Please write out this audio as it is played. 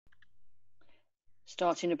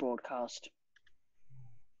Starting the broadcast.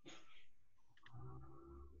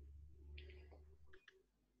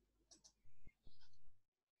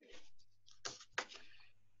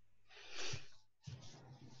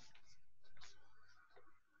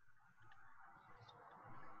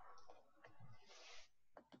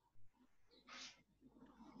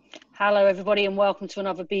 Hello everybody and welcome to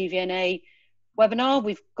another BVNA webinar.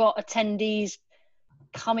 We've got attendees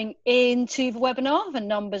coming into the webinar. The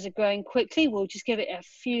numbers are growing quickly. We'll just give it a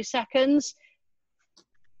few seconds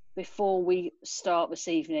before we start this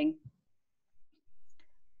evening.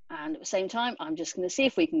 And at the same time, I'm just going to see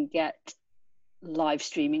if we can get live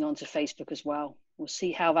streaming onto Facebook as well. We'll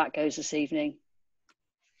see how that goes this evening.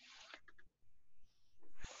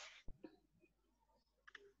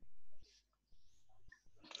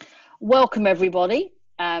 Welcome everybody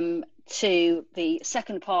to the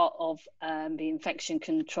second part of the infection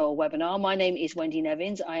control webinar. My name is Wendy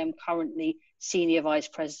Nevins. I am currently Senior Vice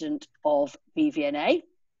President of BVNA.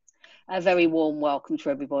 A very warm welcome to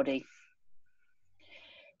everybody.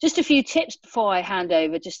 Just a few tips before I hand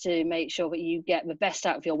over, just to make sure that you get the best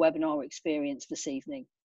out of your webinar experience this evening.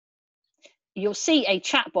 You'll see a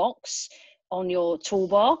chat box on your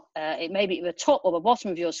toolbar. It may be at the top or the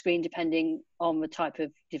bottom of your screen, depending on the type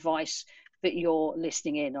of device that you're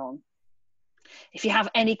listening in on. If you have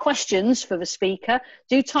any questions for the speaker,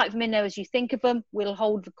 do type them in there as you think of them. We'll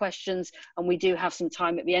hold the questions, and we do have some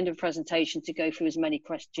time at the end of the presentation to go through as many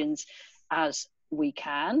questions as we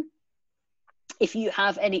can. If you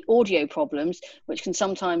have any audio problems, which can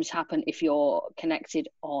sometimes happen if you're connected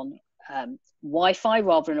on Wi-Fi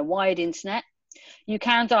rather than a wired internet, you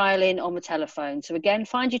can dial in on the telephone. So again,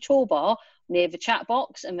 find your toolbar near the chat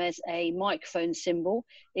box and there's a microphone symbol.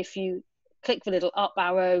 If you click the little up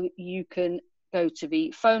arrow, you can go to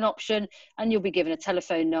the phone option and you'll be given a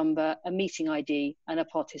telephone number, a meeting ID and a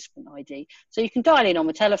participant ID. So you can dial in on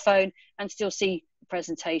the telephone and still see the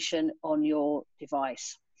presentation on your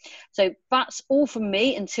device. So that's all from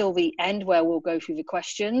me until the end, where we'll go through the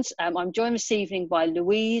questions. I'm joined this evening by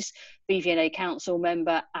Louise, BVNA Council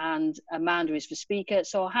member, and Amanda is the speaker.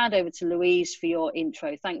 So I'll hand over to Louise for your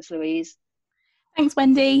intro. Thanks, Louise. Thanks,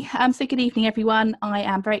 Wendy. So good evening, everyone. I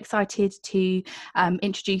am very excited to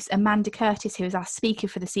introduce Amanda Curtis, who is our speaker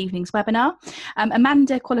for this evening's webinar.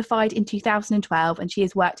 Amanda qualified in 2012 and she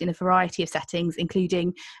has worked in a variety of settings,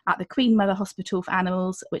 including at the Queen Mother Hospital for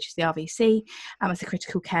Animals, which is the RVC, as a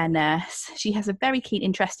critical care nurse. She has a very keen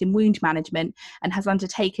interest in wound management and has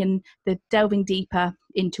undertaken the Delving Deeper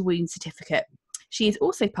into Wound certificate. She is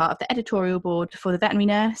also part of the editorial board for the Veterinary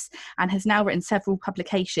Nurse and has now written several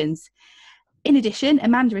publications. In addition,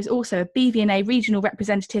 Amanda is also a BVNA regional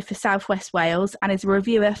representative for South West Wales and is a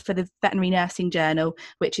reviewer for the Veterinary Nursing Journal,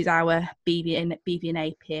 which is our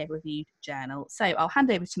BVNA peer-reviewed journal. So I'll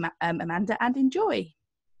hand over to Amanda and enjoy.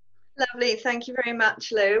 Lovely, thank you very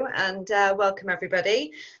much, Lou, and welcome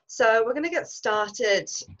everybody. So we're going to get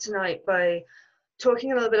started tonight by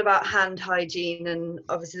talking a little bit about hand hygiene and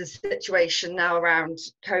obviously the situation now around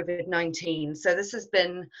COVID-19. So this has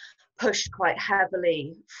been pushed quite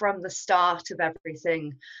heavily from the start of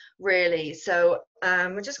everything, really. So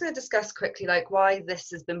we're just going to discuss quickly like why this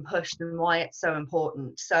has been pushed and why it's so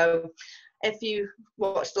important. So if you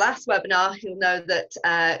watched the last webinar, you'll know that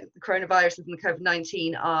the coronaviruses and the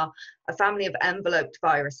COVID-19 are a family of enveloped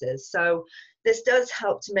viruses. So this does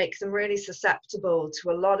help to make them really susceptible to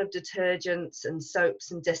a lot of detergents and soaps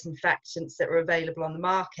and disinfectants that are available on the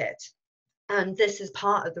market. And this is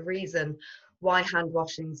part of the reason why hand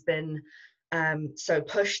washing's been so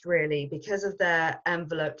pushed, really, because of their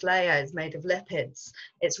enveloped layers made of lipids.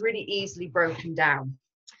 It's really easily broken down.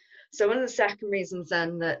 So one of the second reasons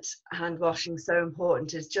then that hand washing is so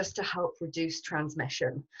important is just to help reduce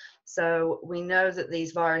transmission. So we know that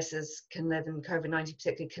these viruses can live, in COVID-19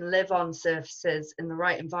 particularly, can live on surfaces in the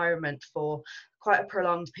right environment for quite a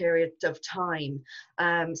prolonged period of time.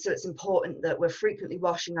 So it's important that we're frequently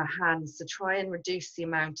washing our hands to try and reduce the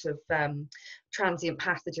amount of transient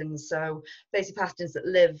pathogens. So basically pathogens that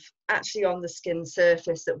live actually on the skin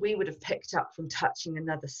surface that we would have picked up from touching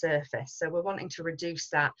another surface. So we're wanting to reduce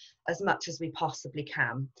that as much as we possibly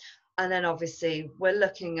can. And then obviously we're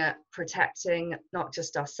looking at protecting not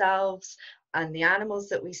just ourselves and the animals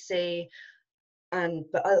that we see,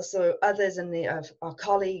 but also others and our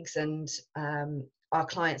colleagues and our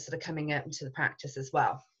clients that are coming out into the practice as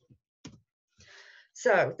well.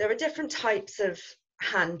 So there are different types of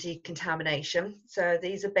hand decontamination. So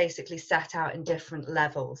these are basically set out in different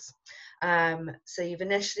levels. So you've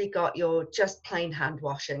initially got your just plain hand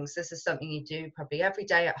washings. This is something you do probably every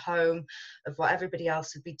day at home, of what everybody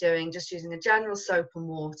else would be doing, just using a general soap and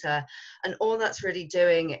water. And all that's really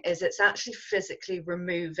doing is it's actually physically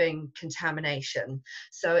removing contamination.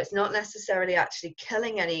 So it's not necessarily actually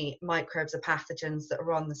killing any microbes or pathogens that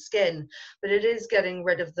are on the skin, but it is getting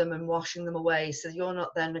rid of them and washing them away, so you're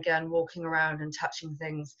not then again walking around and touching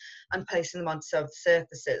things and placing them onto soft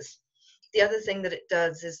surfaces. The other thing that it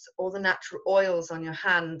does is all the natural oils on your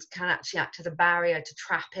hand can actually act as a barrier to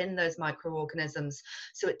trap in those microorganisms.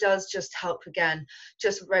 So it does just help, again,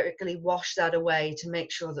 just regularly wash that away to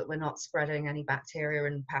make sure that we're not spreading any bacteria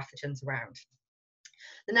and pathogens around.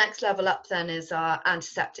 The next level up then is our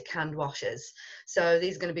antiseptic hand washes. So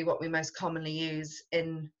these are going to be what we most commonly use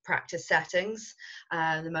in practice settings.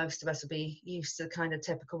 The most of us will be used to the kind of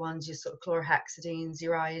typical ones, your sort of chlorhexidines,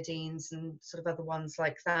 your iodines, and sort of other ones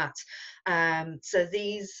like that. So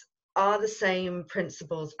these are the same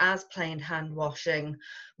principles as plain hand washing,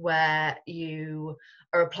 where you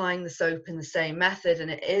are applying the soap in the same method, and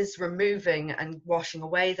it is removing and washing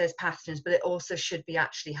away those pathogens, but it also should be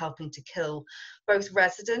actually helping to kill both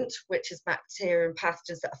resident, which is bacteria and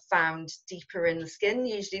pathogens that are found deeper in the skin.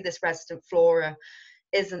 Usually this resident flora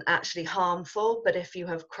isn't actually harmful, but if you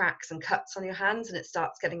have cracks and cuts on your hands and it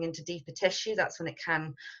starts getting into deeper tissue, that's when it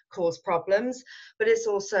can cause problems. But it's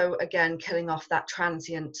also, again, killing off that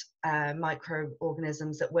transient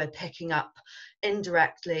microorganisms that we're picking up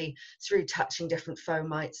indirectly through touching different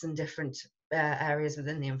fomites and different areas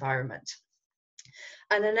within the environment.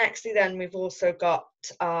 And then nextly then we've also got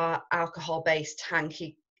our alcohol-based hand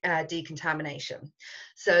decontamination.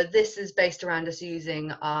 So this is based around us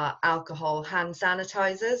using our alcohol hand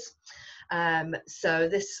sanitizers. So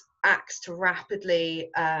this acts to rapidly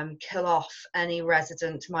kill off any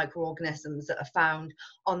resident microorganisms that are found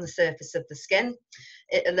on the surface of the skin.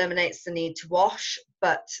 It eliminates the need to wash,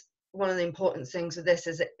 but one of the important things with this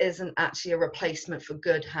is it isn't actually a replacement for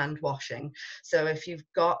good hand washing. So if you've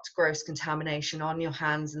got gross contamination on your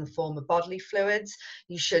hands in the form of bodily fluids,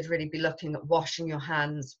 you should really be looking at washing your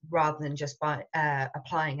hands rather than just by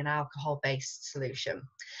applying an alcohol-based solution.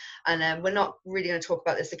 And we're not really going to talk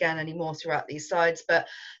about this again anymore throughout these slides, but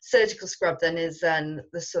surgical scrub then is then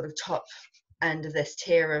the sort of top end of this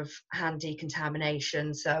tier of hand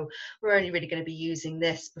decontamination. So we're only really going to be using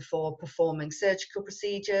this before performing surgical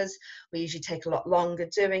procedures. We usually take a lot longer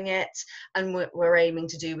doing it, and what we're aiming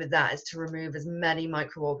to do with that is to remove as many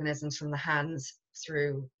microorganisms from the hands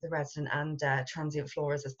through the resident and transient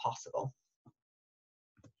floras as possible.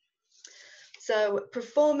 So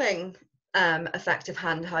performing effective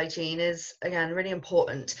hand hygiene is, again, really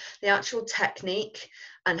important. The actual technique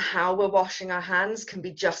and how we're washing our hands can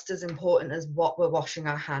be just as important as what we're washing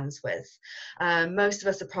our hands with. Most of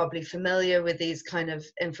us are probably familiar with these kind of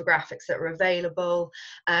infographics that are available.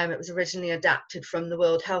 It was originally adapted from the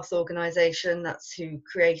World Health Organization. That's who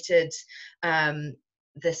created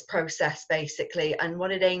this process basically, and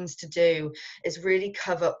what it aims to do is really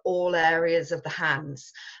cover all areas of the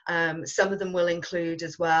hands. Some of them will include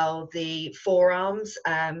as well the forearms,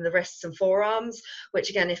 the wrists and forearms, which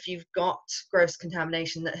again, if you've got gross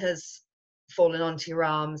contamination that has fallen onto your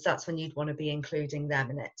arms, that's when you'd want to be including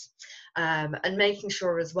them in it. And making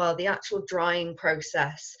sure as well the actual drying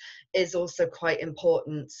process is also quite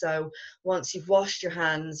important. So once you've washed your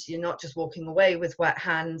hands, you're not just walking away with wet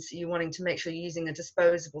hands, you're wanting to make sure you're using a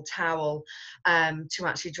disposable towel to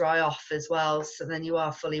actually dry off as well, so then you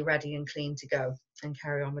are fully ready and clean to go and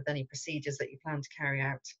carry on with any procedures that you plan to carry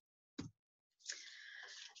out.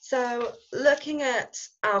 So looking at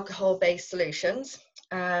alcohol-based solutions,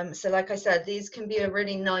 so like I said, these can be a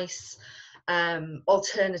really nice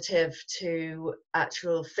alternative to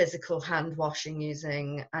actual physical hand washing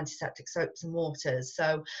using antiseptic soaps and waters.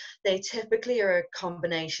 So they typically are a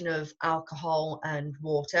combination of alcohol and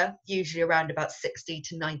water, usually around about 60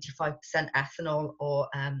 to 95% ethanol or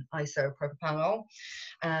isopropanol.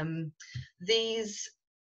 These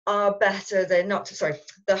are better, they're not, sorry,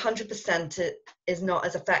 the 100% is not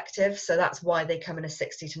as effective, so that's why they come in a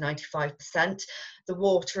 60 to 95%. The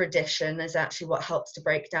water addition is actually what helps to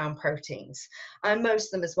break down proteins, and most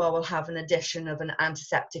of them as well will have an addition of an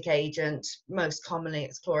antiseptic agent. Most commonly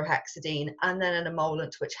it's chlorhexidine, and then an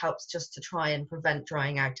emollient which helps just to try and prevent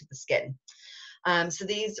drying out of the skin. So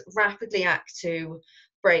these rapidly act to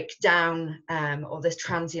break down all this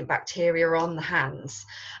transient bacteria on the hands.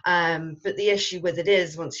 But the issue with it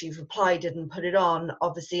is once you've applied it and put it on,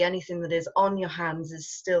 obviously anything that is on your hands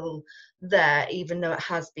is still there, even though it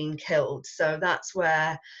has been killed. So that's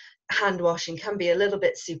where hand washing can be a little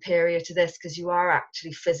bit superior to this, because you are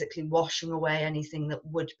actually physically washing away anything that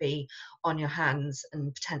would be on your hands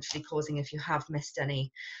and potentially causing, if you have missed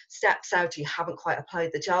any steps out, you haven't quite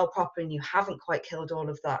applied the gel properly and you haven't quite killed all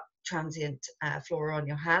of that transient flora on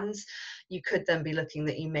your hands, you could then be looking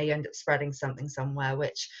that you may end up spreading something somewhere,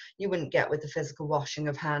 which you wouldn't get with the physical washing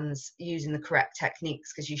of hands using the correct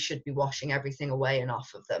techniques, because you should be washing everything away and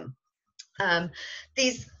off of them.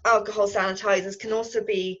 These alcohol sanitizers can also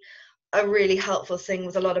be a really helpful thing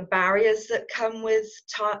with a lot of barriers that come with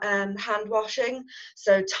hand washing.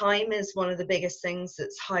 So time is one of the biggest things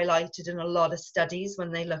that's highlighted in a lot of studies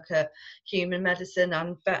when they look at human medicine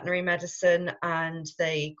and veterinary medicine, and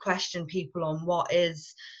they question people on what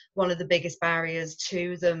is one of the biggest barriers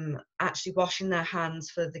to them actually washing their hands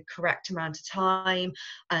for the correct amount of time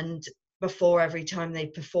and before every time they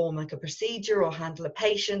perform like a procedure or handle a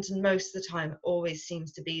patient. And most of the time it always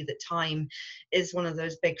seems to be that time is one of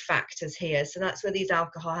those big factors here. So that's where these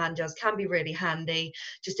alcohol hand gels can be really handy,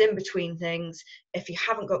 just in between things. If you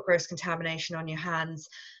haven't got gross contamination on your hands,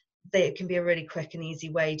 it can be a really quick and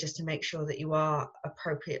easy way just to make sure that you are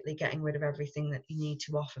appropriately getting rid of everything that you need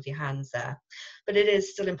to off of your hands there. But it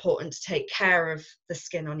is still important to take care of the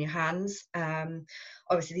skin on your hands.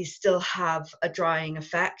 Obviously these still have a drying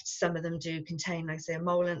effect. Some of them do contain, like I say,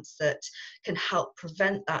 emollients that can help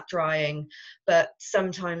prevent that drying, but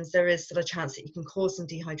sometimes there is still a chance that you can cause some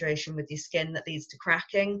dehydration with your skin that leads to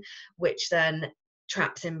cracking, which then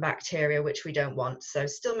traps in bacteria, which we don't want. So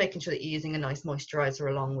still making sure that you're using a nice moisturizer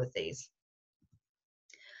along with these.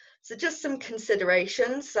 So just some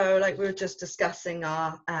considerations. So like we were just discussing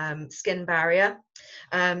our skin barrier.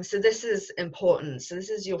 So this is important. So this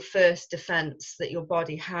is your first defense that your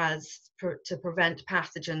body has to prevent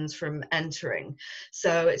pathogens from entering.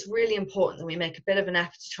 So it's really important that we make a bit of an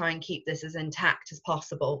effort to try and keep this as intact as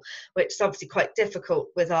possible, which is obviously quite difficult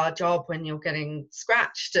with our job when you're getting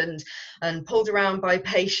scratched and pulled around by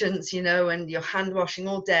patients, you know, and you're hand washing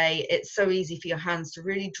all day. It's so easy for your hands to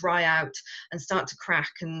really dry out and start to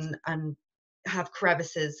crack and have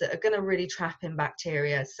crevices that are going to really trap in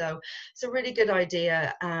bacteria. So it's a really good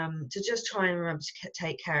idea to just try and remember to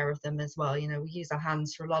take care of them as well. You know, we use our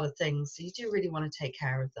hands for a lot of things, so you do really want to take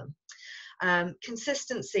care of them.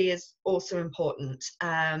 Consistency is also important.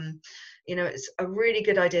 You know, it's a really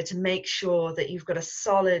good idea to make sure that you've got a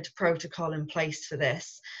solid protocol in place for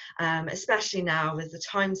this, especially now with the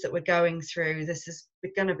times that we're going through. This is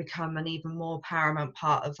going to become an even more paramount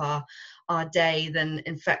part of our day than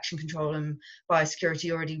infection control and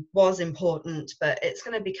biosecurity already was important, but it's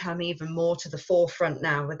going to become even more to the forefront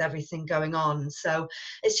now with everything going on. So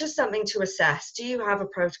it's just something to assess. Do you have a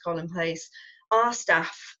protocol in place? Are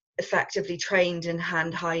staff effectively trained in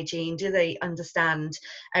hand hygiene? Do they understand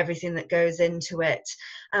everything that goes into it?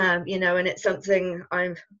 You know, and it's something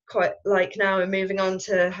I'm quite like now, and moving on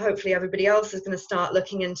to hopefully everybody else is going to start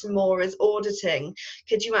looking into more, is auditing.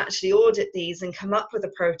 Could you actually audit these and come up with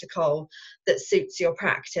a protocol that suits your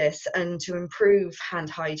practice and to improve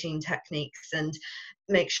hand hygiene techniques and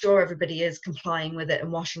make sure everybody is complying with it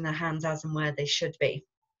and washing their hands as and where they should be?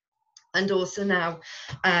 And also now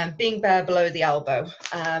being bare below the elbow.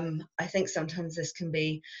 I think sometimes this can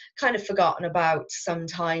be kind of forgotten about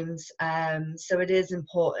sometimes. So it is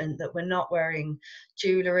important that we're not wearing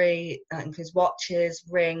jewellery, that includes watches,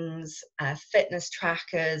 rings, fitness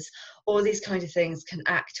trackers. All these kind of things can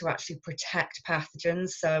act to actually protect pathogens.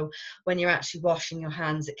 So when you're actually washing your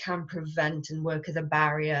hands, it can prevent and work as a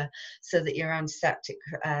barrier so that your antiseptic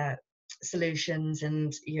solutions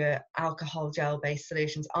and your alcohol gel based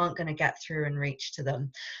solutions aren't going to get through and reach to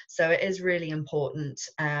them. So it is really important,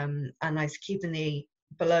 and keeping the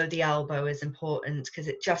below the elbow is important because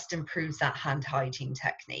it just improves that hand hygiene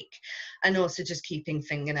technique, and also just keeping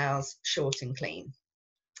fingernails short and clean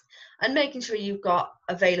and making sure you've got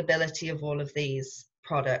availability of all of these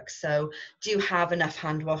products. So do you have enough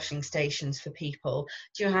hand washing stations for people?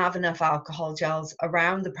 Do you have enough alcohol gels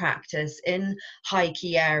around the practice in high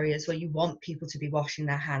key areas where you want people to be washing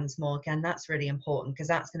their hands more? Again, that's really important because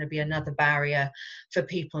that's going to be another barrier for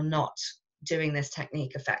people not doing this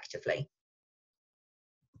technique effectively.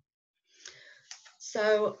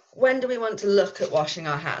 So when do we want to look at washing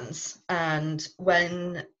our hands, and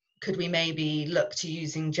when could we maybe look to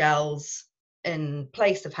using gels in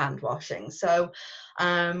place of hand washing? So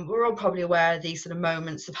we're all probably aware of these sort of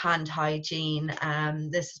moments of hand hygiene.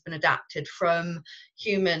 This has been adapted from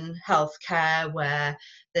human healthcare, where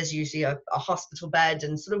there's usually a hospital bed,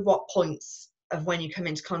 and sort of what points of when you come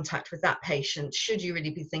into contact with that patient should you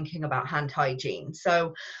really be thinking about hand hygiene.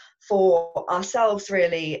 So for ourselves,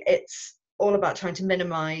 really, it's all about trying to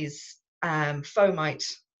minimize fomite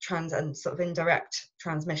and sort of indirect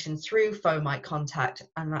transmission through fomite contact,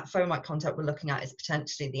 and that fomite contact we're looking at is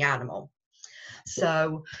potentially the animal.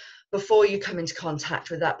 So before you come into contact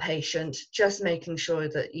with that patient, just making sure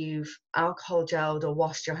that you've alcohol gelled or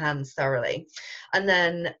washed your hands thoroughly. And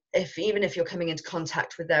then even if you're coming into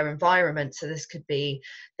contact with their environment, so this could be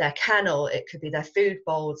their kennel, it could be their food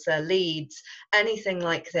bowls, their leads, anything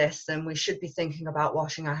like this, then we should be thinking about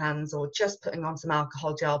washing our hands or just putting on some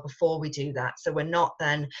alcohol gel before we do that. So we're not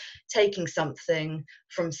then taking something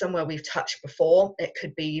from somewhere we've touched before. It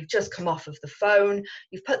could be you've just come off of the phone,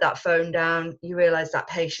 you've put that phone down, you realize that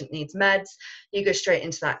patient needs meds, you go straight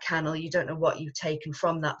into that kennel, you don't know what you've taken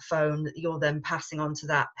from that phone that you're then passing on to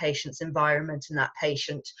that patient's environment and that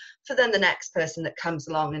patient. For then the next person that comes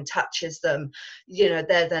along and touches them,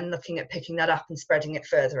 they're then looking at picking that up and spreading it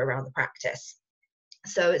further around the practice.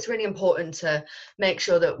 So it's really important to make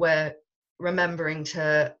sure that we're remembering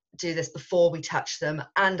to do this before we touch them,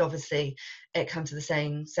 and obviously it comes to the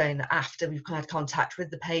same saying that after we've had contact with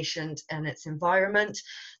the patient and its environment,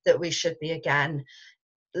 that we should be again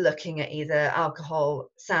looking at either alcohol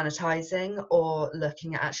sanitizing or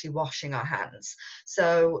looking at actually washing our hands.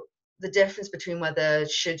 So the difference between whether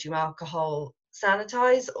should you alcohol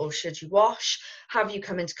sanitize or should you wash, have you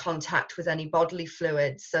come into contact with any bodily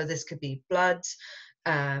fluids? So this could be blood,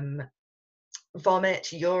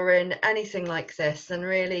 vomit, urine, anything like this, then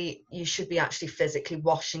really you should be actually physically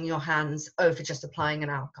washing your hands over just applying an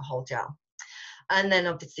alcohol gel. And then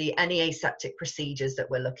obviously any aseptic procedures that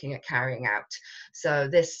we're looking at carrying out. So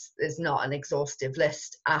this is not an exhaustive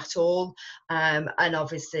list at all. And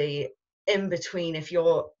obviously in between, if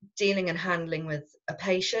you're dealing and handling with a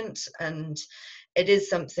patient, and it is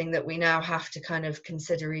something that we now have to kind of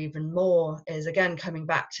consider even more, is again coming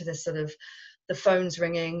back to this sort of the phone's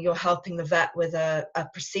ringing, you're helping the vet with a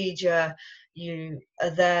procedure, you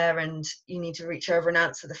are there and you need to reach over and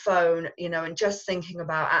answer the phone, and just thinking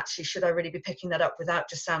about actually, should I really be picking that up without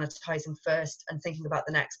just sanitizing first and thinking about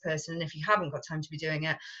the next person? And if you haven't got time to be doing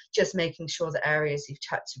it, just making sure the areas you've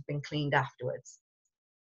touched have been cleaned afterwards.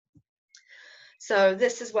 So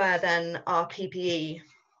this is where then our PPE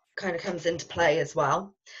kind of comes into play as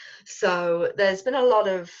well. So there's been a lot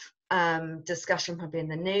of discussion probably in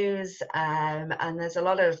the news, and there's a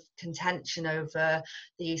lot of contention over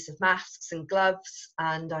the use of masks and gloves,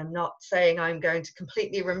 and I'm not saying I'm going to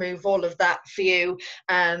completely remove all of that for you,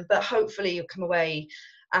 but hopefully you'll come away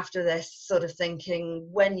after this sort of thinking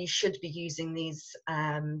when you should be using these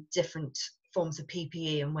different forms of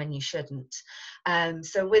PPE and when you shouldn't.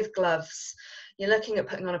 So with gloves, you're looking at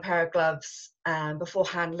putting on a pair of gloves before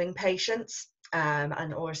handling patients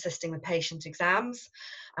and or assisting with patient exams.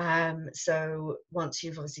 So once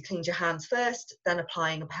you've obviously cleaned your hands first, then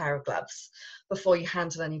applying a pair of gloves before you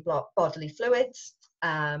handle any bodily fluids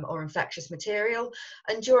or infectious material,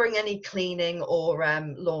 and during any cleaning or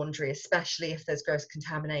laundry, especially if there's gross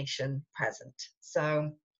contamination present.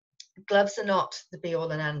 So gloves are not the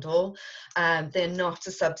be-all and end-all. They're not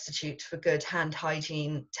a substitute for good hand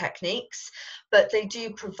hygiene techniques, but they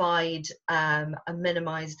do provide help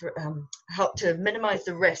to minimize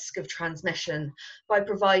the risk of transmission by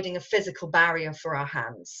providing a physical barrier for our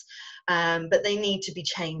hands. But they need to be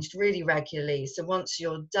changed really regularly. So once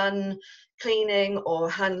you're done cleaning or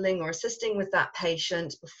handling or assisting with that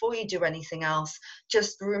patient, before you do anything else,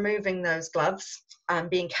 just removing those gloves and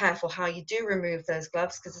being careful how you do remove those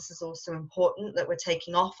gloves, because this is also important that we're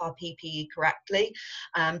taking off our PPE correctly,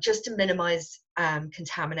 just to minimize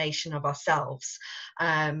contamination of ourselves.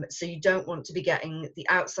 So you don't want to be getting the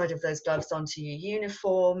outside of those gloves onto your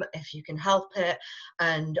uniform if you can help it,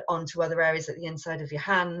 and onto other areas at the inside of your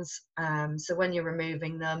hands. So when you're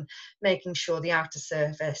removing them, making sure the outer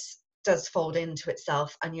surface does fold into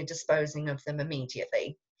itself and you're disposing of them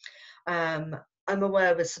immediately. I'm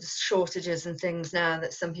aware with sort of shortages and things now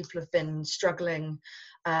that some people have been struggling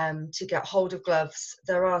to get hold of gloves.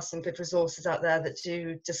 There are some good resources out there that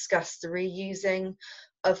do discuss the reusing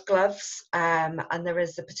of gloves, and there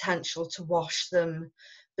is the potential to wash them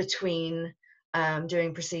between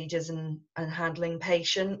doing procedures and handling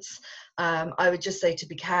patients. I would just say to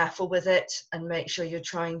be careful with it and make sure you're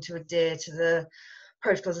trying to adhere to the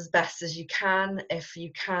protocols as best as you can. If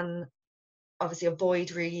you can obviously avoid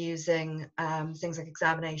reusing things like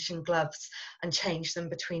examination gloves and change them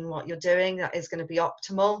between what you're doing, that is going to be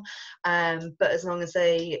optimal. But as long as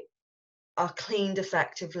they are cleaned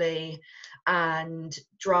effectively and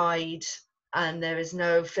dried and there is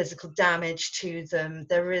no physical damage to them,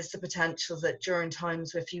 there is the potential that during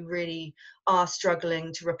times if you really are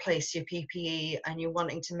struggling to replace your PPE and you're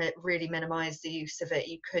wanting to really minimize the use of it,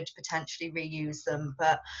 you could potentially reuse them,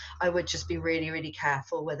 but I would just be really, really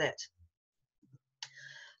careful with it.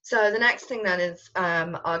 So the next thing then is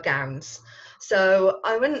our gowns. So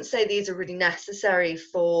I wouldn't say these are really necessary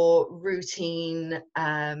for routine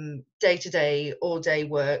day-to-day, all-day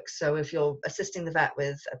work. So if you're assisting the vet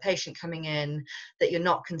with a patient coming in, that you're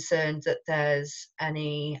not concerned that there's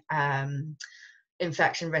any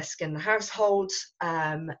infection risk in the household,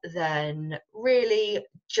 then really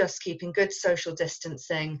just keeping good social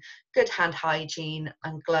distancing, good hand hygiene,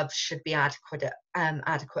 and gloves should be adequate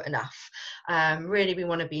enough. Really, we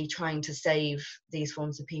want to be trying to save these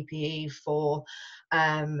forms of PPE for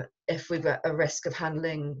if we've got a risk of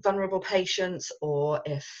handling vulnerable patients, or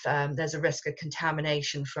if there's a risk of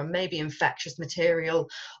contamination from maybe infectious material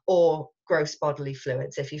or gross bodily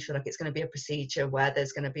fluids. If you feel like it's going to be a procedure where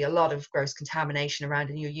there's going to be a lot of gross contamination around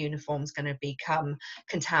and your uniform's going to become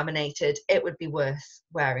contaminated, it would be worth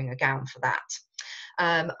wearing a gown for that.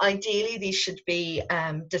 Ideally, these should be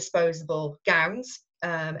disposable gowns.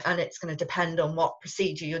 And it's going to depend on what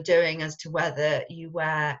procedure you're doing as to whether you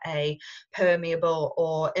wear a permeable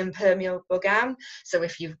or impermeable gown. So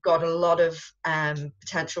if you've got a lot of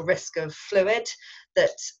potential risk of fluid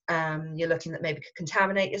that you're looking at maybe could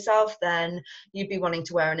contaminate yourself, then you'd be wanting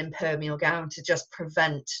to wear an impermeable gown to just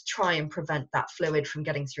try and prevent that fluid from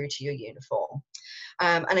getting through to your uniform.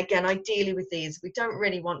 And again, ideally with these, we don't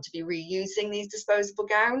really want to be reusing these disposable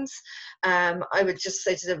gowns. I would just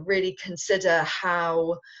say to really consider how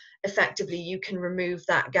effectively you can remove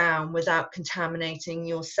that gown without contaminating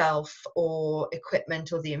yourself or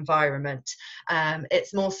equipment or the environment.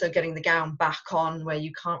 It's more so getting the gown back on, where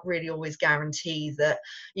you can't really always guarantee that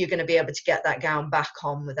you're going to be able to get that gown back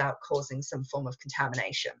on without causing some form of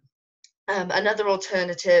contamination. Another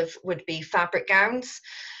alternative would be fabric gowns.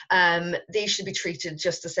 These should be treated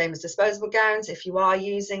just the same as disposable gowns. If you are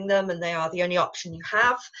using them and they are the only option you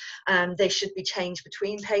have, they should be changed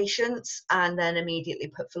between patients and then immediately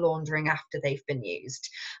put for laundering after they've been used.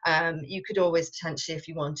 You could always potentially, if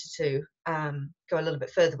you wanted to, go a little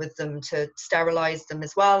bit further with them, to sterilize them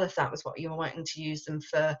as well, if that was what you were wanting to use them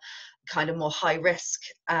for, kind of more high risk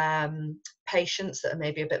patients that are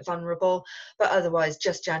maybe a bit vulnerable. But otherwise,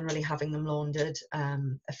 just generally having them laundered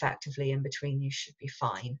effectively in between use should be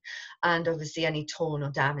fine. And obviously any torn or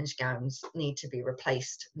damaged gowns need to be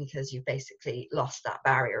replaced, because you've basically lost that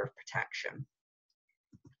barrier of protection.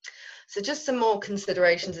 So just some more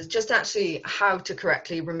considerations is just actually how to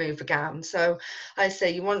correctly remove a gown. So I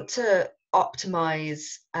say you want to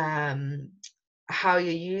optimize how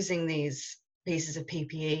you're using these pieces of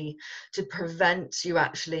PPE to prevent you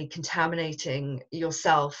actually contaminating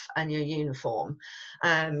yourself and your uniform.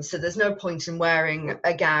 So there's no point in wearing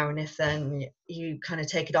a gown if then you kind of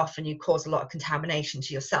take it off and you cause a lot of contamination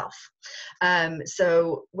to yourself.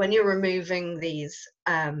 So when you're removing these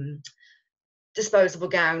disposable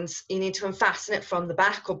gowns, you need to unfasten it from the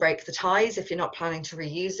back or break the ties. If you're not planning to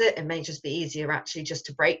reuse it, it may just be easier actually just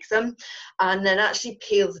to break them, and then actually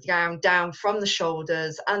peel the gown down from the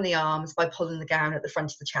shoulders and the arms by pulling the gown at the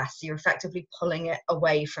front of the chest. So you're effectively pulling it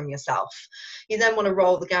away from yourself. You then want to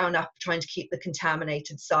roll the gown up, trying to keep the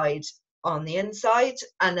contaminated side on the inside,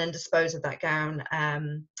 and then dispose of that gown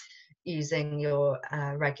using your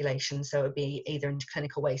regulations. So it would be either into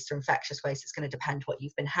clinical waste or infectious waste. It's going to depend what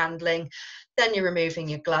you've been handling. Then you're removing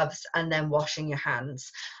your gloves and then washing your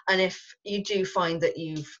hands. And if you do find that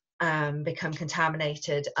you've become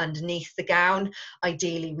contaminated underneath the gown,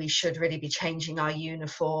 ideally we should really be changing our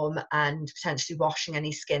uniform and potentially washing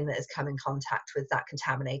any skin that has come in contact with that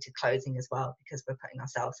contaminated clothing as well, because we're putting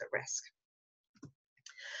ourselves at risk.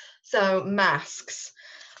 So masks.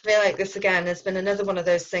 I feel like this again has been another one of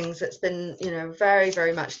those things that's been, you know, very,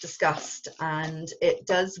 very much discussed, and it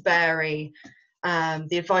does vary.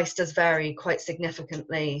 The advice does vary quite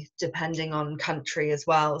significantly depending on country as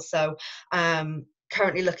well. So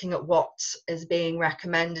currently looking at what is being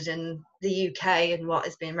recommended in the UK and what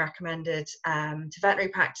is being recommended to veterinary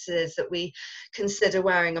practices, that we consider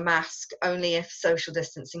wearing a mask only if social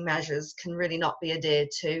distancing measures can really not be adhered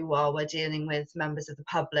to while we're dealing with members of the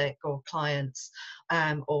public or clients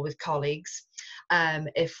or with colleagues.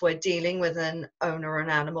 If we're dealing with an owner or an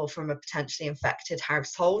animal from a potentially infected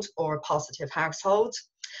household or a positive household,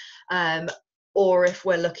 or if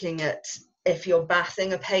we're looking at if you're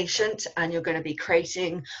bathing a patient and you're going to be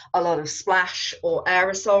creating a lot of splash or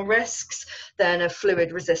aerosol risks, then a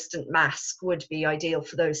fluid resistant mask would be ideal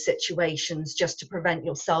for those situations, just to prevent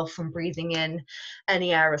yourself from breathing in any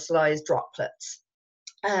aerosolized droplets.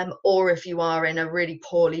 Or if you are in a really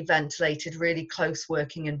poorly ventilated, really close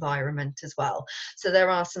working environment as well. So there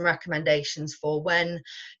are some recommendations for when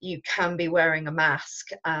you can be wearing a mask,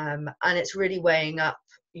 and it's really weighing up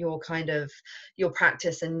kind of your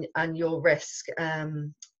practice and your risk,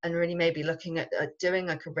 and really maybe looking at doing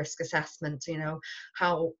like a risk assessment, you know,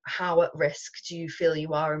 how at risk do you feel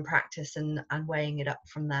you are in practice, and weighing it up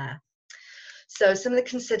from there. So some of the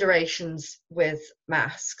considerations with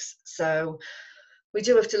masks. So we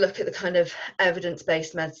do have to look at the kind of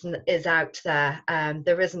evidence-based medicine that is out there.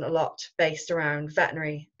 There isn't a lot based around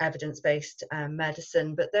veterinary evidence-based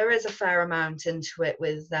medicine, but there is a fair amount into it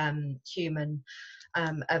with human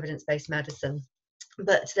evidence-based medicine.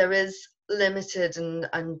 But there is limited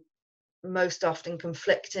and most often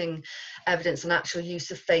conflicting evidence on actual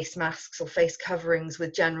use of face masks or face coverings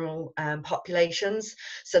with general populations.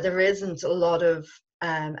 So there isn't a lot of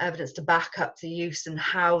evidence to back up the use and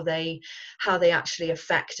how they actually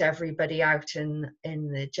affect everybody out in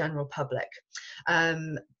the general public.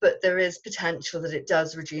 But there is potential that it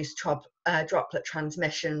does reduce droplet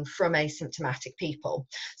transmission from asymptomatic people.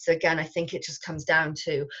 So again, I think it just comes down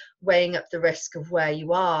to weighing up the risk of where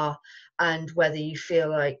you are and whether you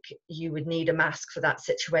feel like you would need a mask for that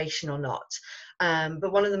situation or not.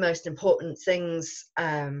 But one of the most important things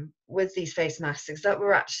with these face masks is that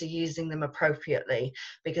we're actually using them appropriately,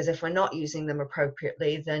 because if we're not using them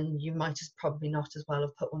appropriately, then you might probably not as well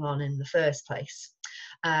have put one on in the first place.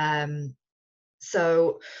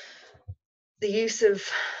 So the use of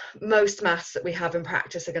most masks that we have in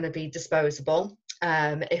practice are going to be disposable.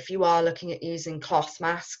 If you are looking at using cloth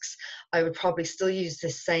masks, I would probably still use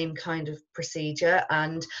this same kind of procedure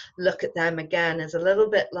and look at them again as a little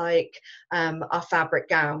bit like our fabric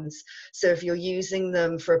gowns. So if you're using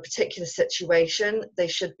them for a particular situation, they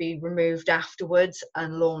should be removed afterwards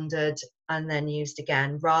and laundered and then used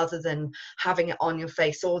again, rather than having it on your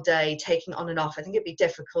face all day, taking it on and off. I think it'd be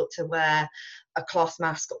difficult to wear a cloth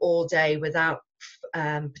mask all day without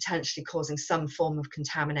potentially causing some form of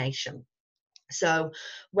contamination. So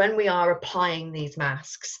when we are applying these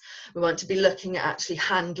masks, we want to be looking at actually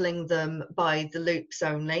handling them by the loops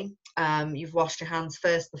only. You've washed your hands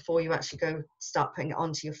first before you actually start putting it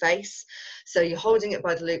onto your face. So you're holding it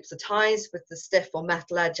by the loops or ties with the stiff or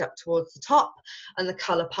metal edge up towards the top, and the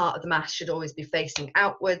colour part of the mask should always be facing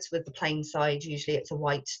outwards, with the plain side, usually it's a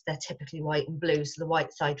white, they're typically white and blue, so the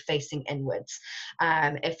white side facing inwards.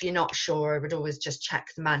 If you're not sure, I would always just check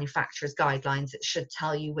the manufacturer's guidelines. It should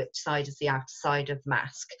tell you which side is the outer side of the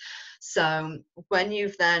mask. So when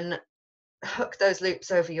you've then hooked those loops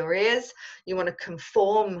over your ears, you want to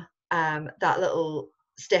conform that little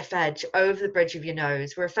stiff edge over the bridge of your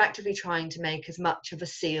nose. We're effectively trying to make as much of a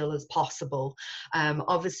seal as possible,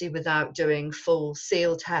 obviously without doing full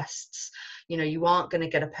seal tests. You know, you aren't going to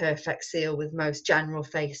get a perfect seal with most general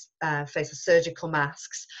face or surgical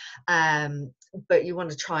masks, but you want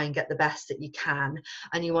to try and get the best that you can,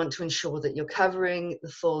 and you want to ensure that you're covering the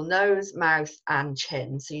full nose, mouth and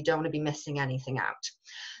chin, so you don't want to be missing anything out.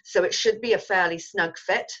 So it should be a fairly snug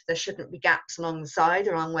fit. There shouldn't be gaps along the side,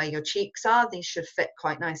 along where your cheeks are. These should fit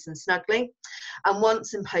quite nice and snugly. And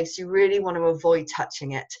once in place, you really want to avoid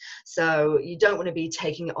touching it. So you don't want to be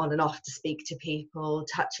taking it on and off to speak to people,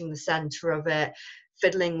 touching the center of it,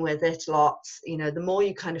 fiddling with it lots. You know, the more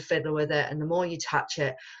you kind of fiddle with it and the more you touch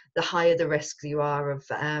it, the higher the risk you are of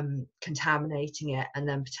contaminating it and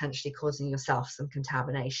then potentially causing yourself some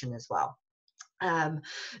contamination as well. And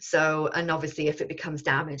obviously if it becomes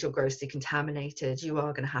damaged or grossly contaminated, you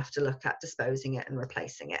are going to have to look at disposing it and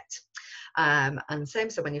replacing it. And same,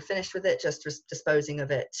 so when you're finished with it, just disposing of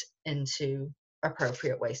it into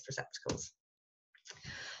appropriate waste receptacles.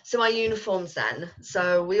 So our uniforms then.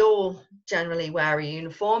 So we all generally wear a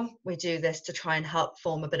uniform. We do this to try and help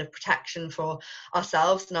form a bit of protection for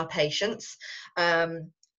ourselves and our patients.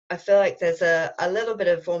 I feel like there's a little bit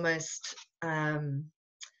of almost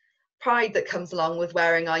pride that comes along with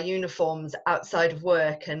wearing our uniforms outside of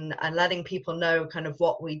work and letting people know kind of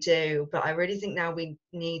what we do. But I really think now we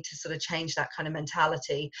need to sort of change that kind of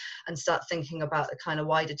mentality and start thinking about the kind of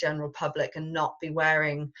wider general public and not be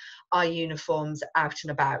wearing our uniforms out and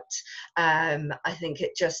about. I think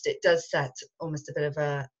it does set almost a bit of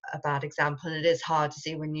a bad example, and it is hard to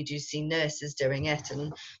see when you do see nurses doing it.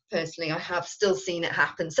 And personally, I have still seen it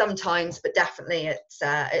happen sometimes, but definitely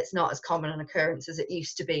it's not as common an occurrence as it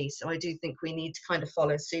used to be. So I do think we need to kind of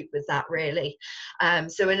follow suit with that, really.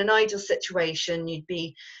 So in an ideal situation, you'd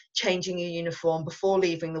be changing your uniform before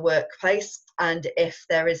leaving the workplace, and if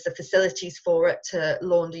there is the facilities for it, to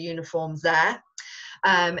launder uniforms there.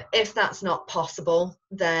 If that's not possible,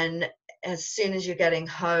 then as soon as you're getting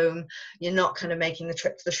home, you're not kind of making the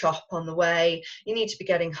trip to the shop on the way, you need to be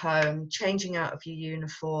getting home, changing out of your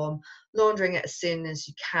uniform, laundering it as soon as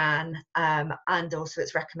you can, and also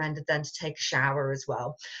it's recommended then to take a shower as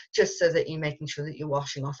well, just so that you're making sure that you're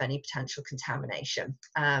washing off any potential contamination,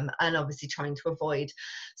 and obviously trying to avoid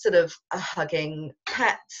sort of hugging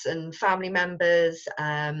pets and family members,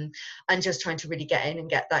 and just trying to really get in and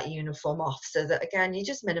get that uniform off, so that again you're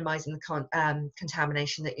just minimizing the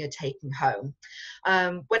contamination that you're taking home.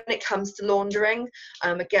 When it comes to laundering,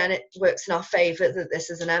 again, it works in our favor that this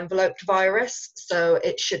is an enveloped virus, so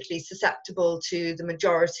it should be susceptible to the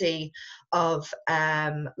majority of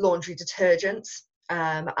laundry detergents,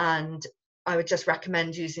 and I would just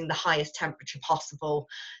recommend using the highest temperature possible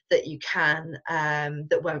that you can,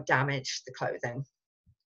 that won't damage the clothing.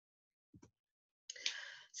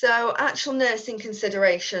 So actual nursing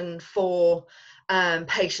consideration for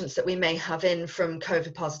patients that we may have in from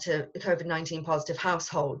COVID-19 positive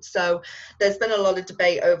households. So there's been a lot of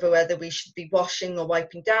debate over whether we should be washing or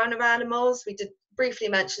wiping down of animals. We did briefly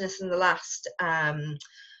mention this in the last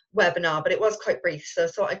webinar, but it was quite brief, so I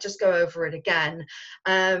thought I'd just go over it again.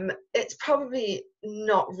 It's probably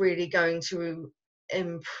not really going to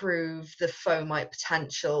improve the fomite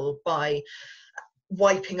potential by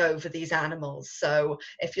wiping over these animals. So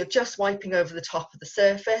if you're just wiping over the top of the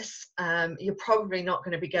surface, you're probably not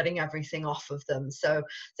going to be getting everything off of them. So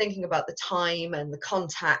thinking about the time and the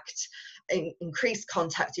contact, increased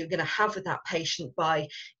contact you're going to have with that patient by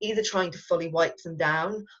either trying to fully wipe them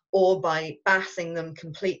down or by bathing them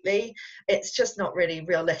completely, it's just not really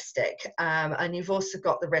realistic. And you've also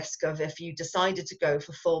got the risk of, if you decided to go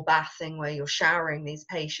for full bathing where you're showering these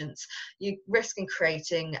patients, you risk in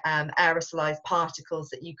creating aerosolized particles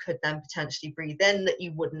that you could then potentially breathe in that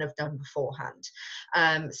you wouldn't have done beforehand.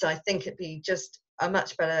 So I think it'd be just a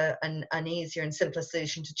much better and easier and simpler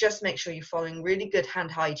solution to just make sure you're following really good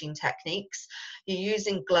hand hygiene techniques. You're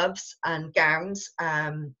using gloves and gowns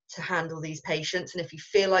to handle these patients, and if you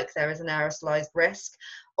feel like there is an aerosolized risk,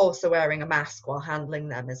 also wearing a mask while handling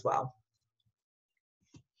them as well.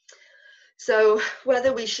 So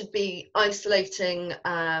whether we should be isolating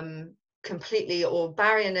completely or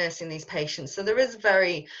barrier nursing these patients, so there is a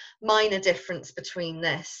very minor difference between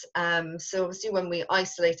this. So obviously when we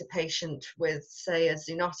isolate a patient with, say, a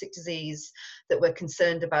zoonotic disease that we're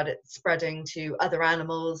concerned about it spreading to other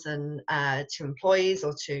animals and to employees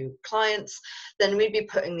or to clients, then we'd be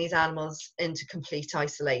putting these animals into complete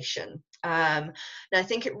isolation. Now I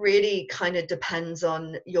think it really kind of depends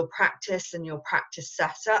on your practice and your practice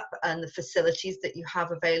setup and the facilities that you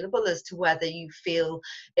have available as to whether you feel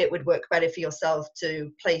it would work better for yourself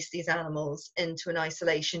to place these animals into an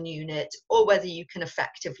isolation unit, or whether you can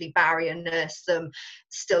effectively barrier nurse them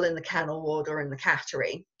still in the kennel ward or in the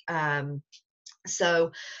cattery.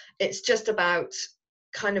 So it's just about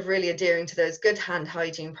kind of really adhering to those good hand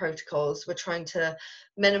hygiene protocols. We're trying to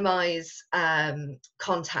minimize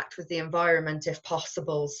contact with the environment if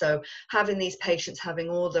possible, so having these patients having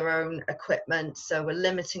all their own equipment, so we're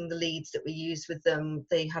limiting the leads that we use with them.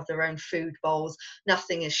 They have their own food bowls,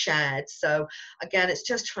 nothing is shared. So again, it's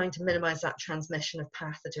just trying to minimize that transmission of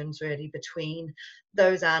pathogens really between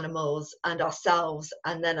those animals and ourselves,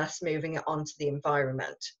 and then us moving it onto the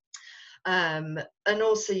environment. And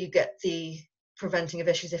also you get the preventing of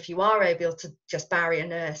issues if you are able to just barrier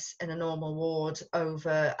nurse in a normal ward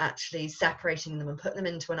over actually separating them and putting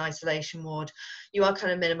them into an isolation ward. You are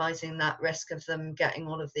kind of minimizing that risk of them getting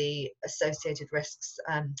all of the associated risks,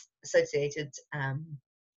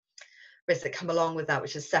 risks that come along with that,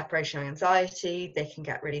 which is separation anxiety. They can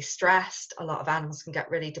get really stressed. A lot of animals can get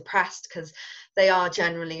really depressed because they are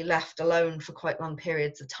generally left alone for quite long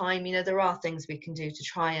periods of time. You know, there are things we can do to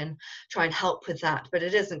try and help with that, but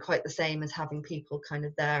it isn't quite the same as having people kind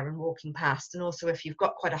of there and walking past. And also, if you've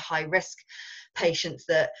got quite a high risk patient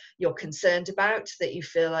that you're concerned about, that you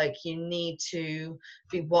feel like you need to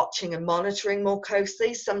be watching and monitoring more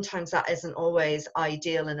closely, sometimes that isn't always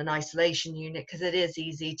ideal in an isolation unit, because it is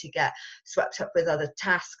easy to get swept up with other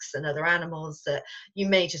tasks and other animals that you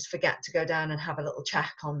may just forget to go down and have a little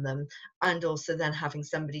check on them, and also then having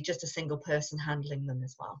somebody, just a single person, handling them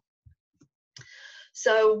as well.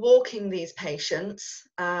 So walking these patients,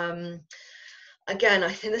 again,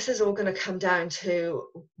 I think this is all going to come down to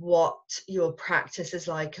what your practice is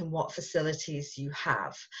like and what facilities you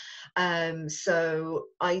have. So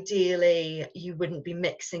ideally, you wouldn't be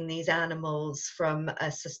mixing these animals from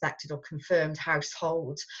a suspected or confirmed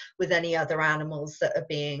household with any other animals that are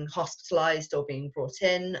being hospitalized or being brought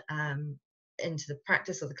in into the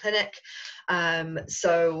practice or the clinic.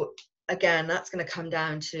 So again, that's going to come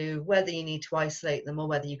down to whether you need to isolate them or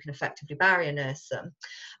whether you can effectively barrier nurse them.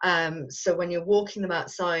 So when you're walking them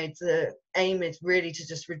outside, the aim is really to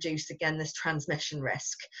just reduce, again, this transmission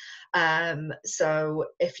risk. So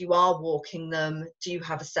if you are walking them, do you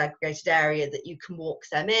have a segregated area that you can walk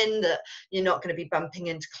them in, that you're not going to be bumping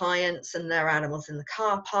into clients and their animals in the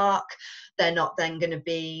car park? They're not then going to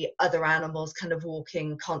be other animals kind of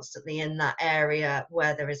walking constantly in that area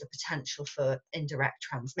where there is a potential for indirect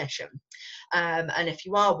transmission. And if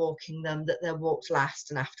you are walking them, that they're walked last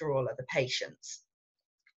and after all other patients.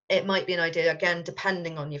 It might be an idea, again,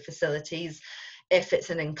 depending on your facilities, if it's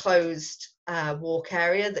an enclosed walk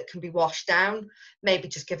area that can be washed down, maybe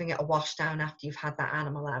just giving it a wash down after you've had that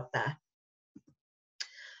animal out there.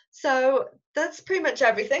 So that's pretty much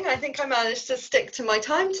everything. I think I managed to stick to my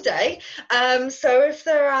time today. So if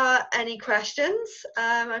there are any questions,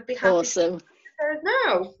 I'd be happy to answer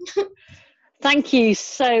now. Thank you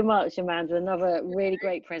so much, Amanda. Another really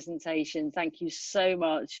great presentation. Thank you so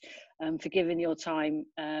much for giving your time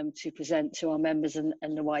to present to our members and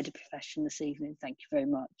the wider profession this evening. Thank you very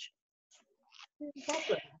much. No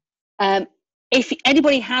problem. If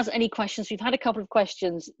anybody has any questions, we've had a couple of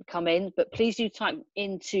questions come in, but please do type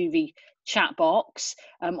into the chat box.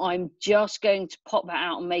 I'm just going to pop that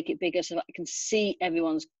out and make it bigger so that I can see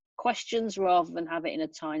everyone's questions rather than have it in a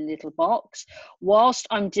tiny little box. Whilst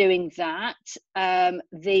I'm doing that,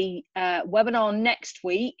 the webinar next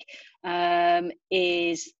week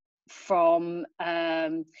is from,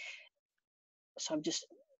 so I'm just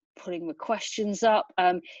putting the questions up,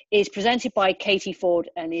 is presented by Katie Ford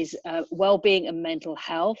and is Wellbeing and Mental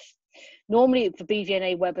Health. Normally the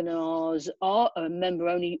BVNA webinars are a member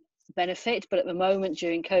only benefit, but at the moment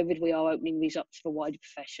during COVID we are opening these up to the wider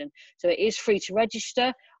profession, so it is free to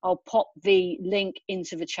register. I'll pop the link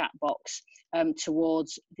into the chat box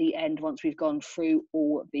towards the end once we've gone through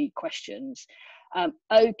all the questions.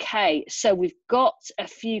 Okay, so we've got a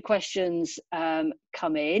few questions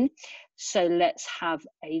come in, so let's have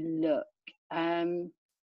a look.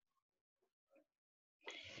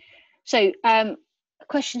 A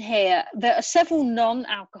question here: there are several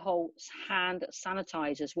non-alcohol hand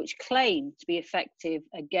sanitizers which claim to be effective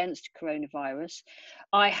against coronavirus.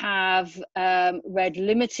 I have read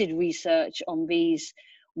limited research on these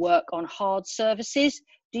work on hard surfaces.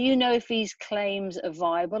 Do you know if these claims are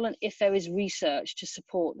viable and if there is research to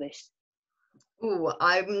support this? Ooh,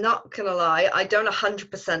 I'm not gonna lie, I don't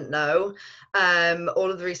 100% know. All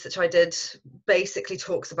of the research I did basically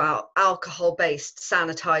talks about alcohol-based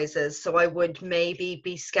sanitizers, so I would maybe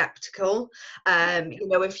be skeptical. You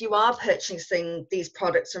know, if you are purchasing these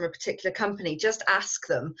products from a particular company, just ask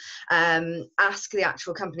them. Ask the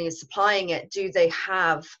actual company who's supplying it, do they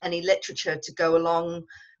have any literature to go along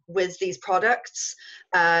with these products,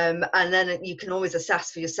 and then you can always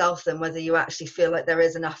assess for yourself then whether you actually feel like there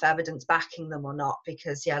is enough evidence backing them or not,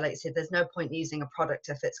 because yeah, like I said, there's no point using a product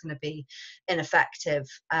if it's going to be ineffective.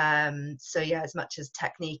 So yeah, as much as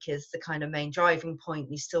technique is the kind of main driving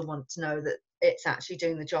point, you still want to know that it's actually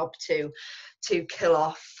doing the job to kill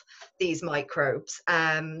off these microbes.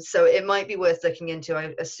 So it might be worth looking into.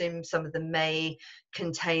 I assume some of them may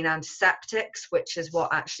contain antiseptics, which is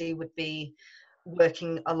what actually would be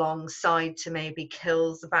working alongside to maybe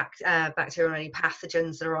kill the bacteria or any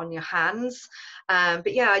pathogens that are on your hands.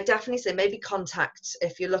 But yeah, I definitely say maybe contact,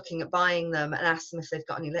 if you're looking at buying them, and ask them if they've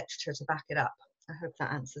got any literature to back it up. I hope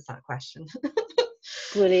that answers that question.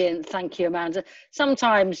 Brilliant, thank you, Amanda.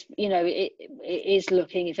 Sometimes, you know, it is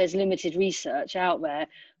looking, if there's limited research out there,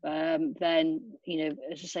 then, you know,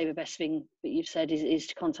 as I say, the best thing that you've said is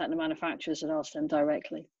to contact the manufacturers and ask them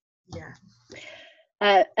directly. Yeah.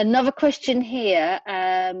 Another question here,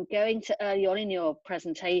 going to early on in your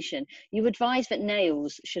presentation, you advise that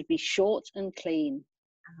nails should be short and clean.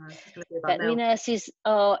 Veterinary nurses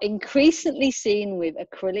are increasingly seen with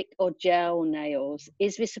acrylic or gel nails.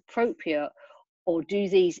 Is this appropriate, or do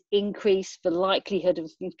these increase the likelihood of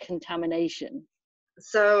contamination?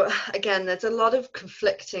 So again, there's a lot of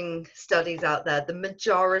conflicting studies out there. The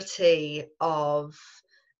majority of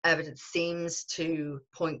evidence seems to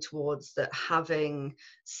point towards that having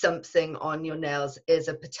something on your nails is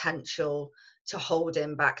a potential to hold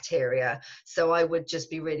in bacteria. So I would just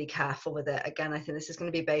be really careful with it. Again, I think this is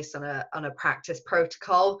going to be based on a practice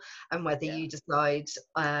protocol, and whether you decide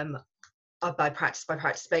by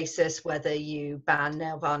practice basis whether you ban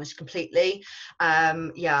nail varnish completely.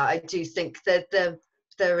 Yeah, I do think that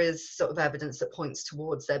there is sort of evidence that points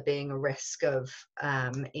towards there being a risk of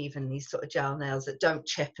even these sort of gel nails that don't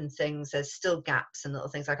chip and things. There's still gaps and little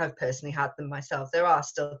things, like I've personally had them myself. There are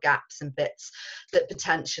still gaps and bits that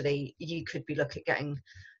potentially you could be looking at getting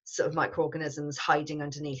sort of microorganisms hiding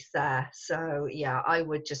underneath there. So yeah, I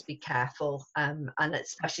would just be careful, and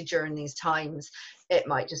especially during these times, it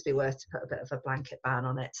might just be worth to put a bit of a blanket ban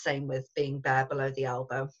on it. Same with being bare below the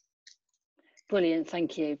elbow. Brilliant,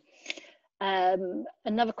 thank you.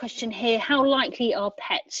 Another question here: how likely are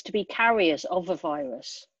pets to be carriers of the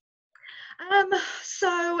virus?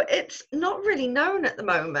 So it's not really known at the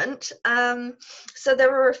moment. So there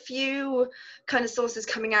are a few kind of sources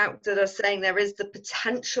coming out that are saying there is the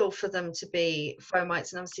potential for them to be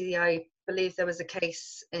fomites, and obviously I believe there was a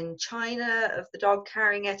case in China of the dog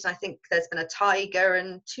carrying it. I think there's been a tiger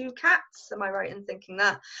and 2 cats. Am I right in thinking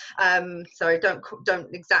that? Sorry,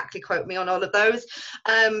 don't exactly quote me on all of those.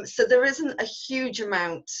 So there isn't a huge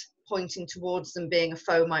amount pointing towards them being a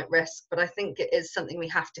fomite risk, but I think it is something we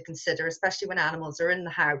have to consider, especially when animals are in the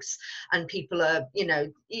house and people are,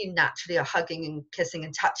 you naturally are hugging and kissing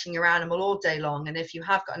and touching your animal all day long. And if you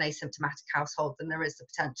have got an asymptomatic household, then there is the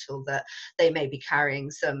potential that they may be carrying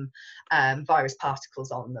some virus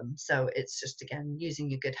particles on them. So it's just, again, using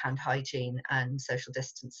your good hand hygiene and social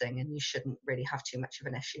distancing, and you shouldn't really have too much of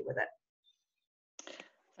an issue with it.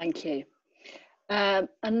 Thank you.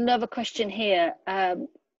 Another question here.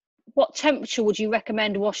 What temperature would you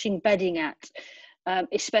recommend washing bedding at,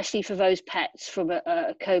 especially for those pets from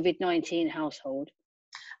a COVID-19 household?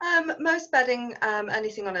 Most bedding,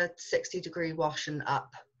 anything on a 60-degree wash and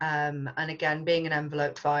up. And again, being an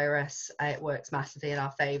enveloped virus, it works massively in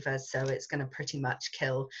our favour. So it's going to pretty much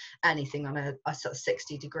kill anything on a sort of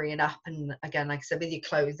 60-degree and up. And again, like I said, with your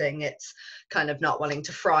clothing, it's kind of not wanting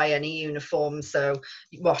to fry any uniform. So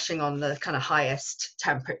washing on the kind of highest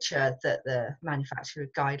temperature that the manufacturer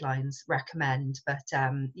guidelines recommend.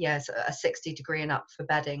 But yes, a 60-degree and up for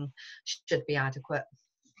bedding should be adequate.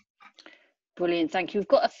 Brilliant, thank you. We've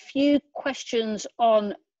got a few questions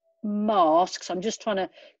on masks. I'm just trying to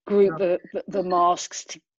group the masks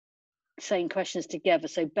to same questions together,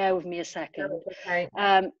 so bear with me a second. Okay.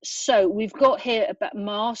 So we've got here about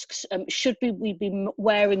masks. Should we be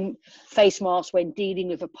wearing face masks when dealing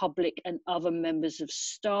with the public and other members of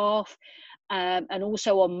staff? And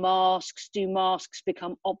also on masks, do masks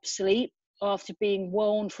become obsolete after being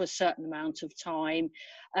worn for a certain amount of time,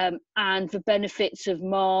 and the benefits of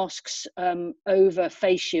masks over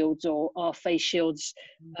face shields, or are face shields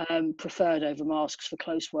preferred over masks for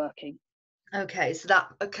close working? Okay, so that,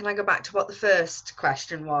 can I go back to what the first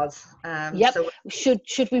question was? Yep. So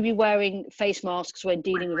should we be wearing face masks when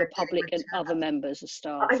dealing with the public and other members of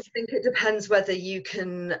staff? I think it depends whether you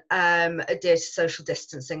can adhere to social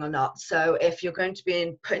distancing or not. So if you're going to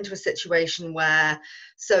be put into a situation where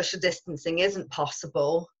social distancing isn't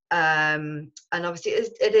possible, and obviously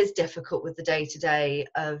it is difficult with the day-to-day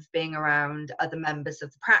of being around other members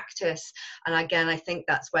of the practice, and again, I think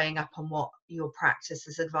that's weighing up on what your practice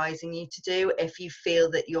is advising you to do. If you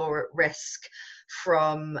feel that you're at risk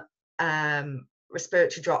from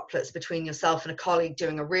respiratory droplets between yourself and a colleague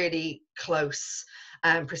doing a really close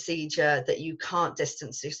procedure that you can't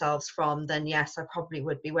distance yourselves from, then yes, I probably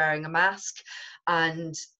would be wearing a mask.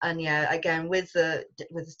 And yeah, again, with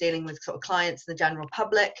dealing with sort of clients and the general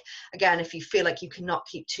public, again, if you feel like you cannot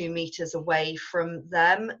keep 2 meters away from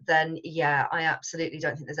them, then yeah, I absolutely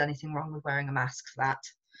don't think there's anything wrong with wearing a mask for that.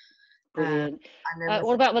 Brilliant.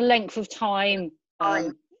 What about the length of time? I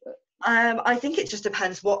think it just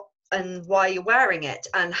depends what and why you're wearing it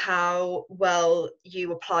and how well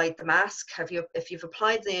you applied the mask. If you've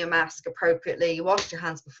applied the mask appropriately, you washed your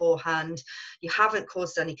hands beforehand, you haven't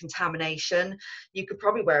caused any contamination, you could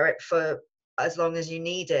probably wear it for as long as you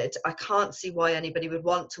needed. I can't see why anybody would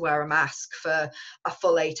want to wear a mask for a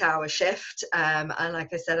full 8-hour shift. And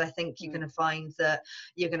like I said, I think you're going to find that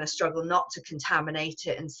you're going to struggle not to contaminate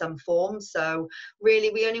it in some form. So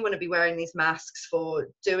really, we only want to be wearing these masks for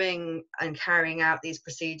doing and carrying out these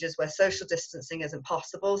procedures where social distancing isn't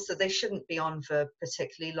possible. So they shouldn't be on for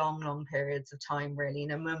particularly long periods of time, really,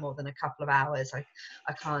 no more than a couple of hours.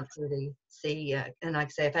 I can't really see. And like I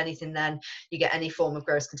say, if anything, then you get any form of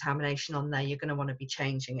gross contamination on there, you're going to want to be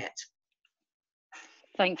changing it.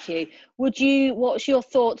 Thank you. What's your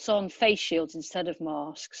thoughts on face shields instead of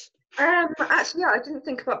masks? Actually, yeah, I didn't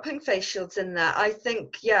think about putting face shields in there. I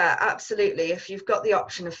think, yeah, absolutely. If you've got the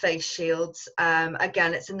option of face shields,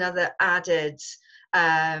 again, it's another added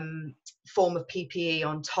form of PPE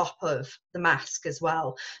on top of the mask as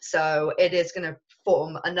well. So it is going to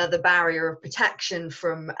form another barrier of protection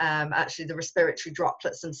from actually the respiratory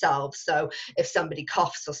droplets themselves. So if somebody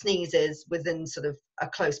coughs or sneezes within sort of a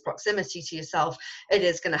close proximity to yourself, it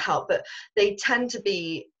is going to help. But they tend to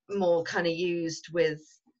be more kind of used with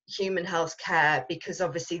human health care, because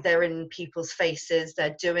obviously they're in people's faces,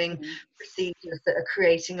 they're doing procedures that are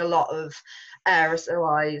creating a lot of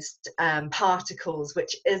aerosolized particles,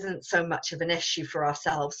 which isn't so much of an issue for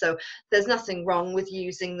ourselves. So there's nothing wrong with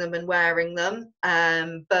using them and wearing them,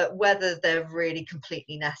 but whether they're really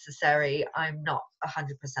completely necessary, I'm not 100%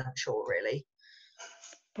 sure really.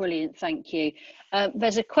 Brilliant, thank you.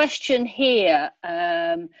 There's a question here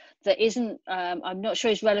that isn't, I'm not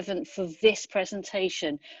sure is relevant for this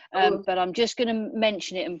presentation, but I'm just going to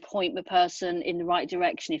mention it and point the person in the right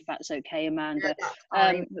direction, if that's okay, Amanda.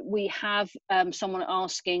 Yeah, we have someone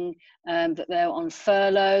asking that they're on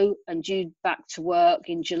furlough and due back to work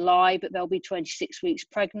in July, but they'll be 26 weeks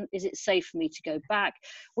pregnant. Is it safe for me to go back?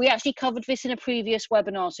 We actually covered this in a previous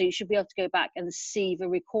webinar, so you should be able to go back and see the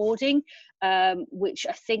recording, which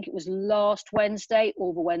I think it was last Wednesday.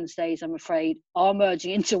 All the Wednesdays, I'm afraid, are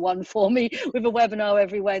merging into one for me with a webinar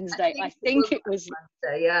every Wednesday. I think it was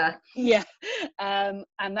Wednesday, yeah.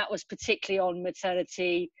 And that was particularly on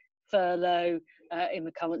maternity, furlough, in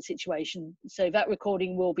the current situation. So that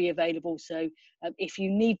recording will be available. So if you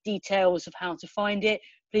need details of how to find it,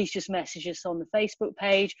 please just message us on the Facebook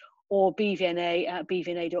page or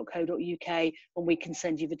bvna@bvna.co.uk, and we can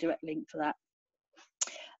send you the direct link for that.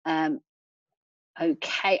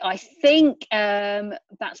 Okay, I think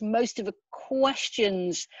that's most of the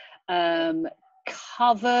questions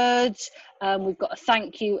covered. We've got a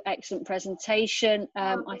thank you, excellent presentation.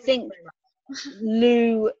 I think,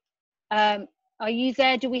 Lou, are you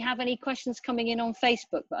there? Do we have any questions coming in on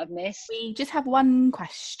Facebook that I've missed? We just have one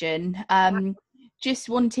question, just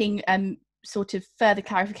wanting sort of further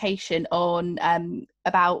clarification on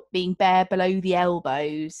about being bare below the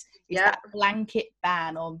elbows. Is that a blanket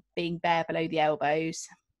ban on being bare below the elbows?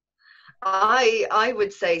 I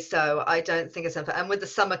would say so. I don't think it's unfair. And with the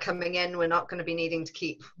summer coming in, we're not going to be needing to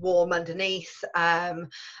keep warm underneath. And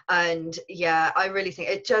yeah, I really think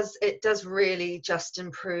it does really just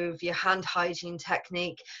improve your hand hygiene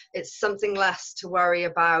technique. It's something less to worry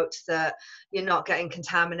about, that you're not getting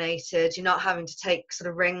contaminated, you're not having to take sort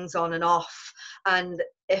of rings on and off. And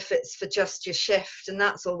if it's for just your shift, and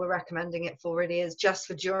that's all we're recommending it for really, is just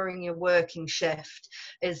for during your working shift,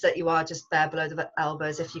 is that you are just bare below the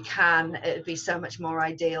elbows. If you can, it would be so much more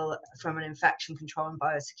ideal from an infection control and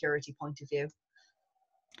biosecurity point of view.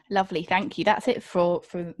 Lovely, thank you. That's it for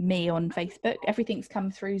me on Facebook. Everything's come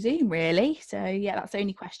through Zoom really. So yeah, that's the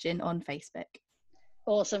only question on Facebook.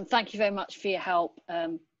 Awesome, thank you very much for your help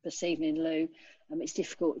this evening, Lou. It's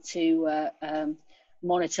difficult to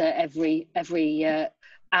monitor every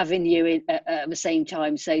avenue at the same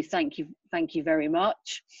time, so thank you very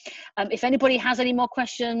much. If anybody has any more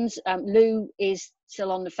questions, Lou is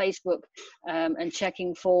still on the Facebook and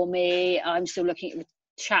checking for me. I'm still looking at the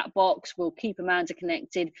chat box. We'll keep Amanda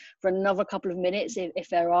connected for another couple of minutes. If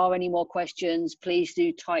there are any more questions, please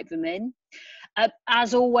do type them in.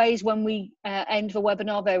 As always, when we end the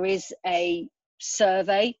webinar, there is a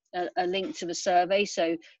survey, a link to the survey,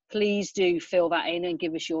 so please do fill that in and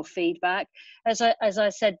give us your feedback. As I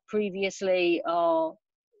said previously, our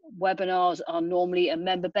webinars are normally a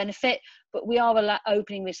member benefit, but we are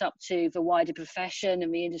opening this up to the wider profession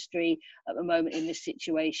and the industry at the moment in this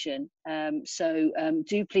situation. So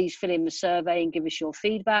do please fill in the survey and give us your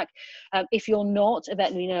feedback. If you're not a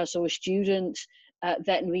veterinary nurse or a student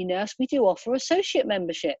veterinary nurse, we do offer associate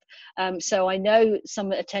membership. So I know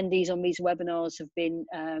some attendees on these webinars have been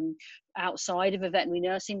outside of a veterinary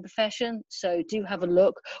nursing profession, so do have a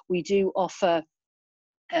look. We do offer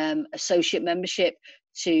associate membership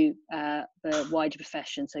to the wider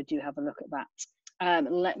profession, so do have a look at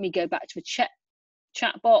that. Let me go back to the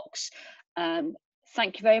chat box.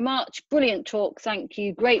 Thank you very much. Brilliant talk. Thank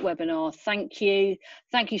you. Great webinar. Thank you.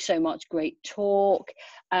 Thank you so much. Great talk.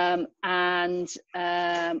 And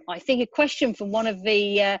I think a question from one of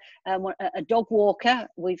the, a dog walker.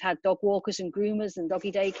 We've had dog walkers and groomers and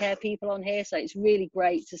doggy daycare people on here. So it's really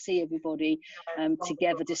great to see everybody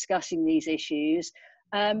together discussing these issues.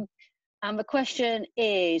 And the question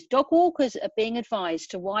is, dog walkers are being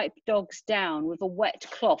advised to wipe dogs down with a wet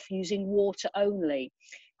cloth using water only.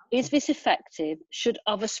 Is this effective? Should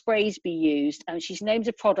other sprays be used? And she's named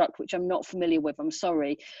a product which I'm not familiar with, I'm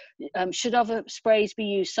sorry. Should other sprays be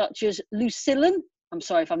used, such as Lucillin? I'm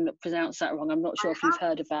sorry if I'm pronounced that wrong. I'm not sure if you've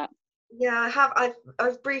heard of that. Yeah, I have.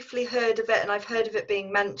 I've briefly heard of it, and I've heard of it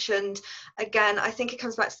being mentioned. Again, I think it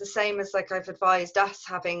comes back to the same as like I've advised us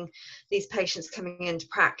having these patients coming into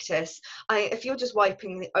practice. If you're just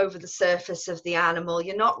wiping over the surface of the animal,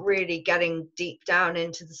 you're not really getting deep down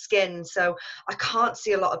into the skin. So I can't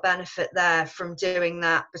see a lot of benefit there from doing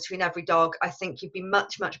that between every dog. I think you'd be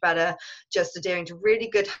much, much better just adhering to really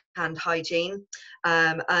good hand hygiene.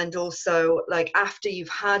 And also, like after you've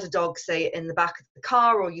had a dog, say in the back of the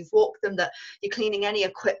car, or you've walked them, that you're cleaning any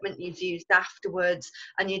equipment you've used afterwards,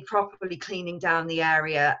 and you're properly cleaning down the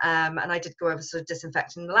area. And I did go over sort of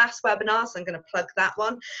disinfecting in the last webinar, so I'm going to plug that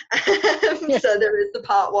one. So there is the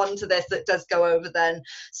part 1 to this that does go over then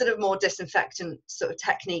sort of more disinfectant sort of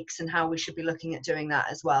techniques and how we should be looking at doing that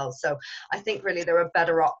as well. So I think really there are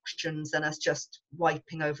better options than us just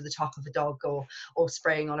wiping over the top of a dog or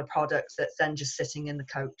spraying on a product that's then just sitting in the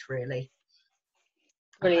coat, really.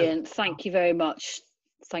 Brilliant. Thank you very much.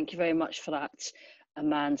 Thank you very much for that,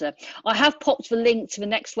 Amanda. I have popped the link to the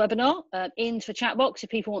next webinar into the chat box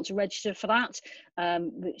if people want to register for that,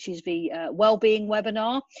 which is the wellbeing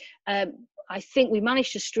webinar. I think we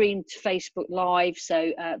managed to stream to Facebook Live,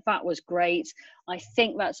 so that was great. I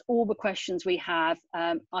think that's all the questions we have.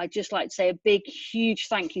 I'd just like to say a big, huge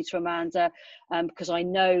thank you to Amanda, because I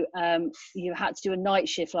know you had to do a night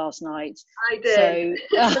shift last night. I did.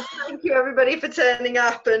 So, thank you everybody for turning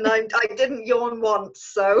up, and I didn't yawn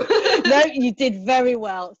once. So no, you did very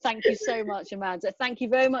well. Thank you so much, Amanda. Thank you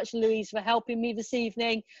very much, Louise, for helping me this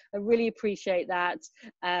evening. I really appreciate that.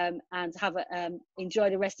 And have a enjoy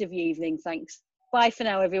the rest of the evening. Thanks. Bye for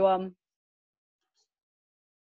now, everyone.